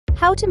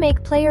How to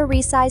make player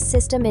resize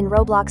system in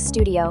Roblox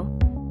Studio.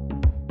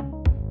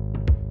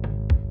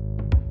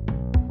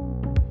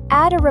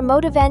 Add a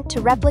remote event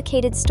to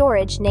replicated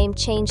storage named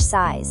Change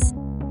Size.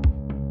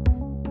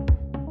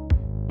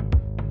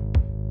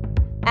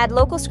 Add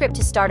local script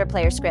to starter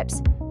player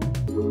scripts.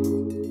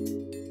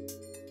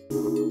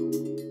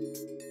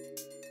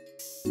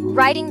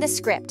 Writing the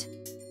script.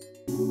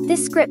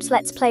 This script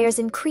lets players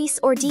increase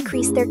or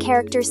decrease their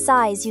character's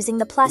size using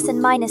the plus and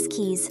minus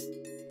keys.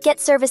 Get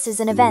services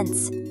and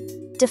events.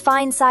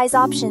 Define size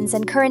options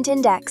and current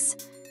index.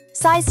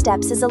 Size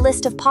steps is a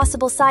list of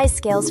possible size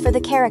scales for the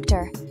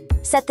character.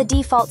 Set the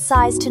default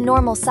size to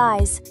normal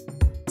size.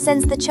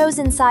 Sends the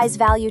chosen size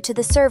value to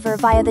the server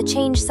via the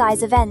change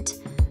size event.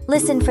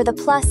 Listen for the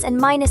plus and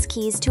minus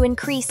keys to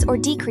increase or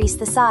decrease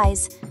the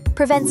size.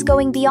 Prevents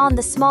going beyond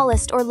the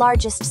smallest or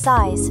largest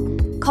size.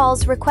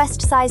 Calls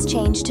request size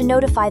change to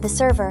notify the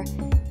server.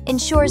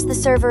 Ensures the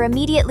server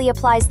immediately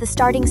applies the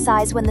starting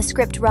size when the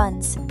script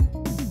runs.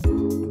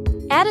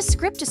 Add a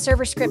script to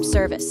server script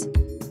service.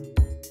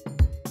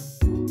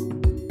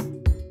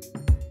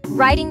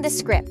 Writing the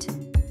script.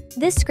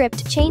 This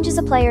script changes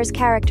a player's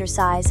character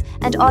size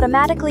and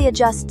automatically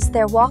adjusts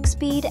their walk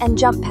speed and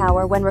jump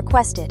power when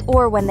requested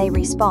or when they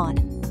respawn.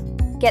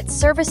 Gets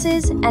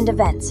services and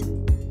events.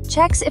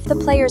 Checks if the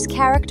player's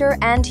character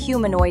and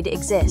humanoid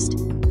exist.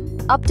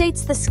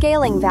 Updates the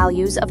scaling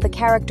values of the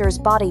character's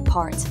body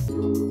parts.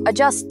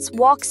 Adjusts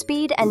walk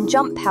speed and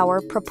jump power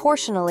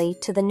proportionally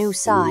to the new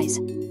size.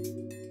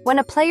 When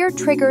a player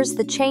triggers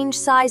the change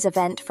size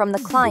event from the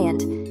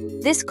client,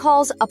 this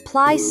calls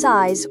apply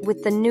size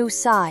with the new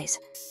size.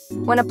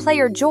 When a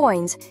player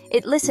joins,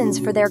 it listens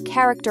for their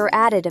character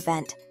added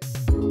event.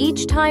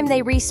 Each time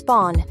they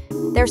respawn,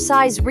 their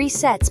size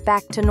resets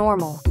back to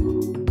normal.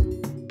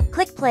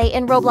 Click play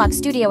in Roblox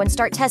Studio and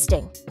start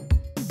testing.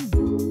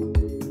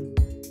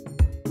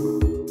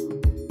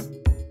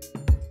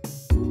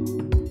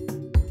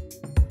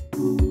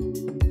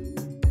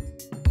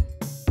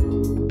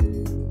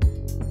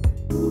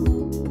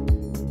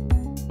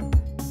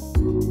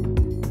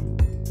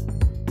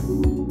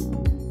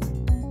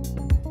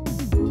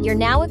 You're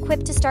now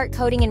equipped to start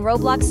coding in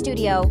Roblox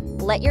Studio.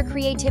 Let your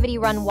creativity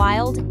run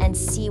wild and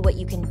see what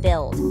you can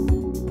build.